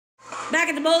Back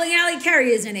at the bowling alley,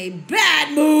 Carrie is in a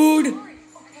bad mood. Sorry,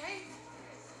 okay?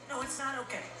 No, it's not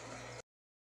okay.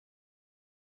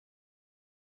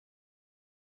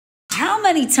 How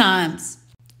many times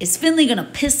is Finley gonna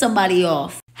piss somebody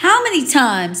off? How many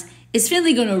times is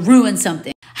Finley gonna ruin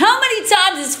something? How many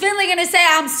times is Finley gonna say,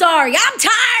 I'm sorry, I'm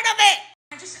tired of it?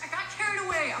 I got carried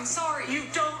away. I'm sorry. You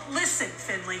don't listen,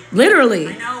 Finley. Literally.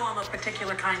 I know I'm a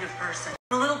particular kind of person.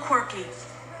 I'm a little quirky.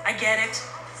 I get it.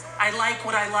 I like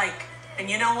what I like. And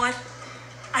you know what?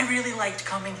 I really liked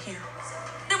coming here.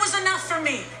 It was enough for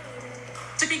me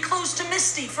to be close to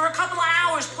Misty for a couple of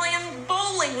hours playing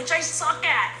bowling, which I suck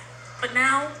at. But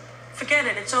now, forget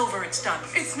it. It's over. It's done.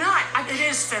 It's not. It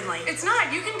is, Finley. It's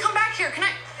not. You can come back here. Can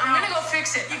I? I'm gonna go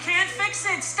fix it. You can't fix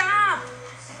it. Stop.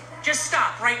 Just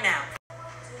stop right now.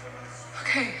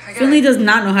 Okay, I got Finley it. does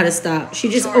not know how to stop. She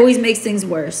just always makes things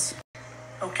worse.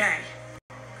 Okay.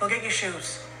 Go get your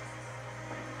shoes.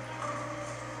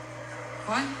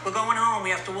 What? We're going home. We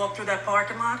have to walk through that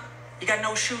parking lot. You got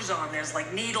no shoes on. There's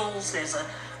like needles. There's a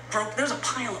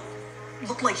pile of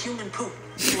looked like human poop.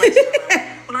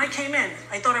 When I came in,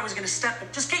 I thought I was gonna step in.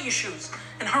 Just get your shoes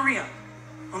and hurry up.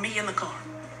 I'll meet you in the car.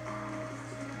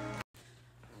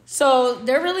 So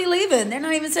they're really leaving. They're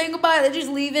not even saying goodbye. They're just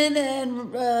leaving.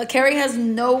 And Carrie has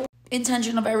no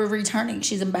intention of ever returning.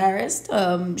 She's embarrassed.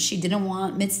 She didn't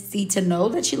want Misty to know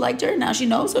that she liked her. Now she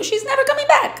knows, so she's never coming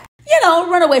back. You know,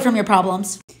 run away from your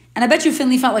problems. And I bet you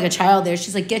Finley felt like a child there.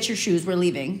 She's like, get your shoes. We're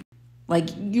leaving. Like,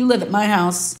 you live at my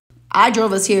house. I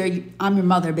drove us here. I'm your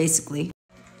mother, basically.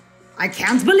 I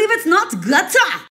can't believe it's not gutter.